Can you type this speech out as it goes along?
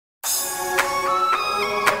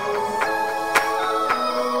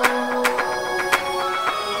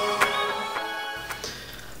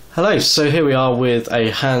Hello, so here we are with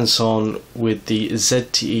a hands-on with the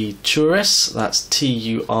ZTE Tureis, that's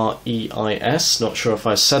T-U-R-E-I-S, not sure if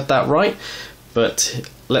I said that right, but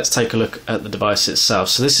let's take a look at the device itself.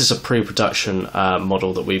 So this is a pre-production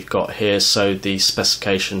model that we've got here, so the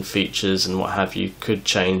specification, features and what have you could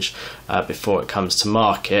change before it comes to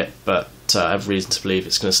market, but I have reason to believe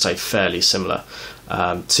it's going to stay fairly similar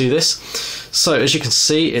to this. So as you can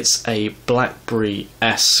see, it's a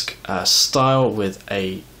BlackBerry-esque style with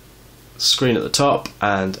a screen at the top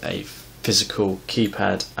and a physical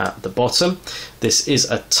keypad at the bottom. This is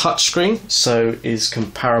a touchscreen, so is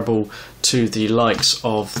comparable to the likes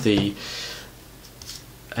of the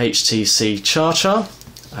HTC Charger,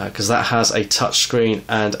 because that has a touchscreen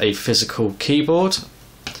and a physical keyboard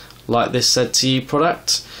like this ZTE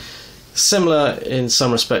product. Similar in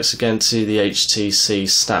some respects again to the HTC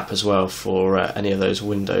Snap as well for any of those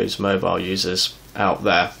Windows mobile users out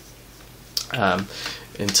there.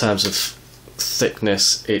 In terms of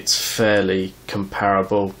thickness, it's fairly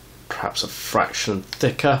comparable, perhaps a fraction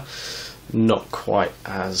thicker, not quite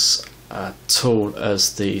as tall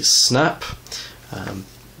as the Snap,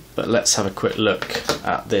 but let's have a quick look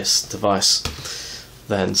at this device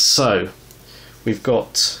then. So we've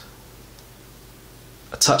got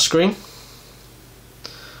a touchscreen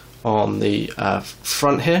on the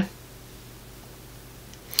front here.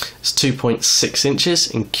 It's 2.6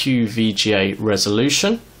 inches in QVGA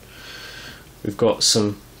resolution. We've got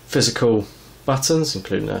some physical buttons,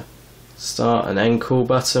 including a start and end call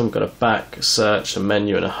button. We've got a back, a search, a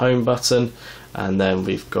menu and a home button, and then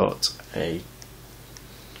we've got a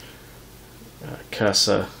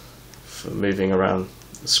cursor for moving around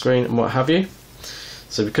the screen and what have you.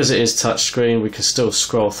 So because it is touchscreen, we can still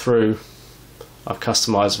scroll through our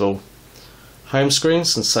customizable home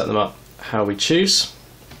screens and set them up how we choose.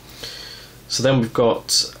 So then we've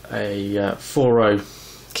got a 4-row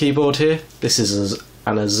keyboard here. This is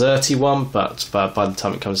an AZERTY one, but by the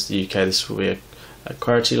time it comes to the UK, this will be a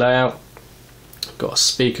QWERTY layout. We've got a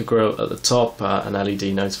speaker grill at the top, an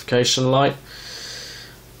LED notification light.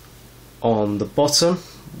 On the bottom,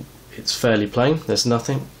 it's fairly plain. There's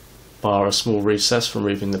nothing, bar a small recess for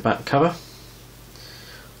removing the back cover.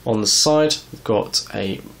 On the side, we've got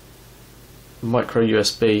a micro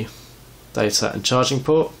USB data and charging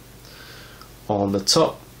port. On the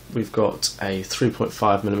top, we've got a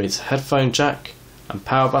 3.5mm headphone jack and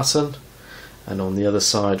power button, and on the other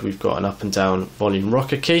side we've got an up and down volume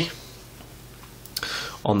rocker key.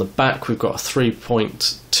 On the back we've got a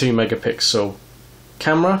 3.2 megapixel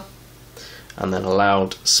camera and then a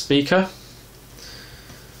loud speaker.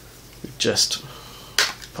 We just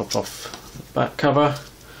pop off the back cover.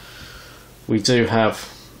 We do have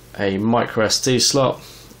a micro SD slot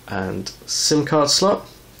and SIM card slot,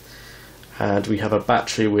 and we have a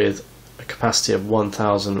battery with a capacity of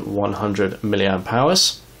 1100 milliamp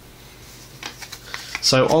hours.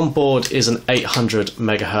 So on board is an 800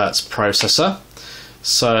 megahertz processor,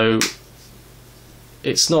 so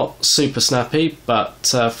it's not super snappy, but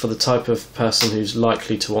for the type of person who's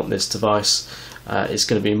likely to want this device, it's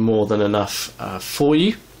going to be more than enough for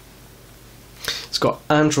you. It's got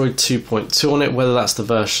Android 2.2 on it. Whether that's the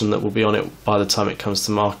version that will be on it by the time it comes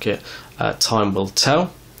to market, time will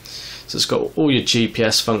tell. So it's got all your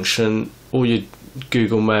GPS function, all your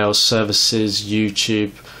Google Mail services,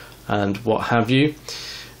 YouTube and what have you.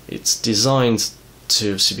 It's designed to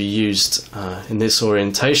obviously be used in this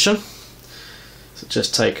orientation. So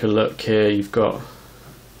just take a look here. You've got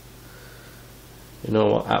your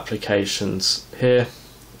normal applications here,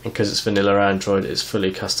 and because it's vanilla Android, it's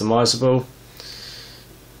fully customizable.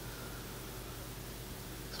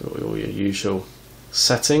 So all your usual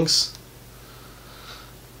settings.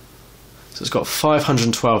 So it's got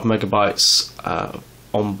 512 megabytes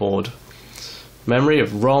onboard memory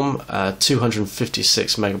of ROM,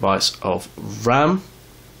 256 megabytes of RAM.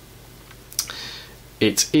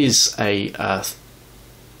 It is a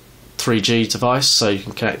 3G device, so you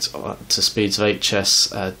can connect to speeds of HS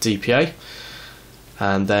DPA,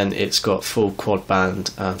 and then it's got full quad band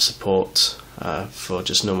support for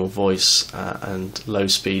just normal voice and low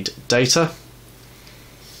speed data.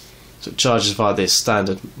 So it charges via this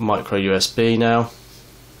standard micro USB now.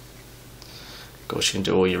 Of course, you can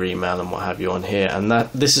do all your email and what have you on here, and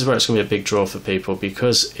this is where it's going to be a big draw for people,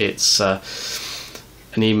 because it's an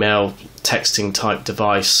email texting type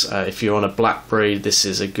device. If you're on a BlackBerry, this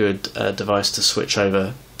is a good device to switch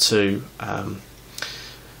over to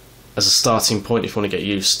as a starting point if you want to get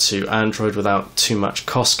used to Android without too much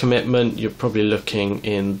cost commitment. You're probably looking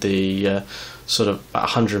in the sort of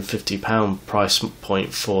 £150 price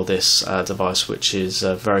point for this device, which is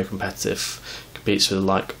very competitive competes with the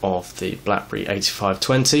like of the BlackBerry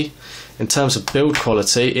 8520. In terms of build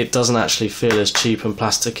quality, it doesn't actually feel as cheap and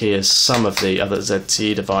plasticky as some of the other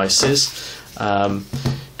ZTE devices.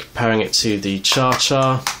 Comparing it to the Char,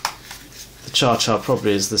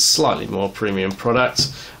 probably is the slightly more premium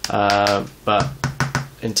product, but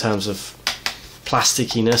in terms of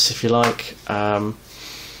plasticiness, if you like,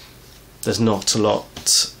 there's not a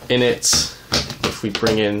lot in it. If we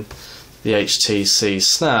bring in the HTC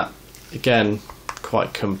Snap, again,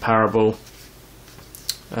 quite comparable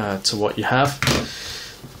to what you have.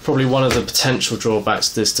 Probably one of the potential drawbacks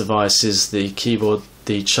to this device is the keyboard.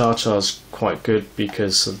 The Char is quite good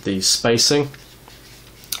because of the spacing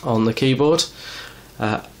on the keyboard.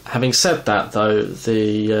 Having said that though,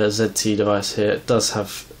 the ZTE device here does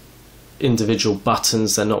have individual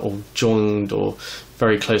buttons. They're not all joined or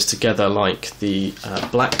very close together like the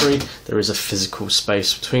BlackBerry. There is a physical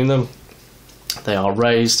space between them. They are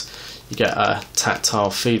raised. You get a tactile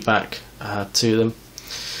feedback to them.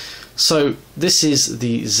 So this is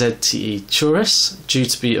the ZTE Tureis, due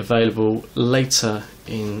to be available later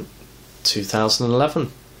in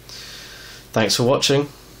 2011. Thanks for watching.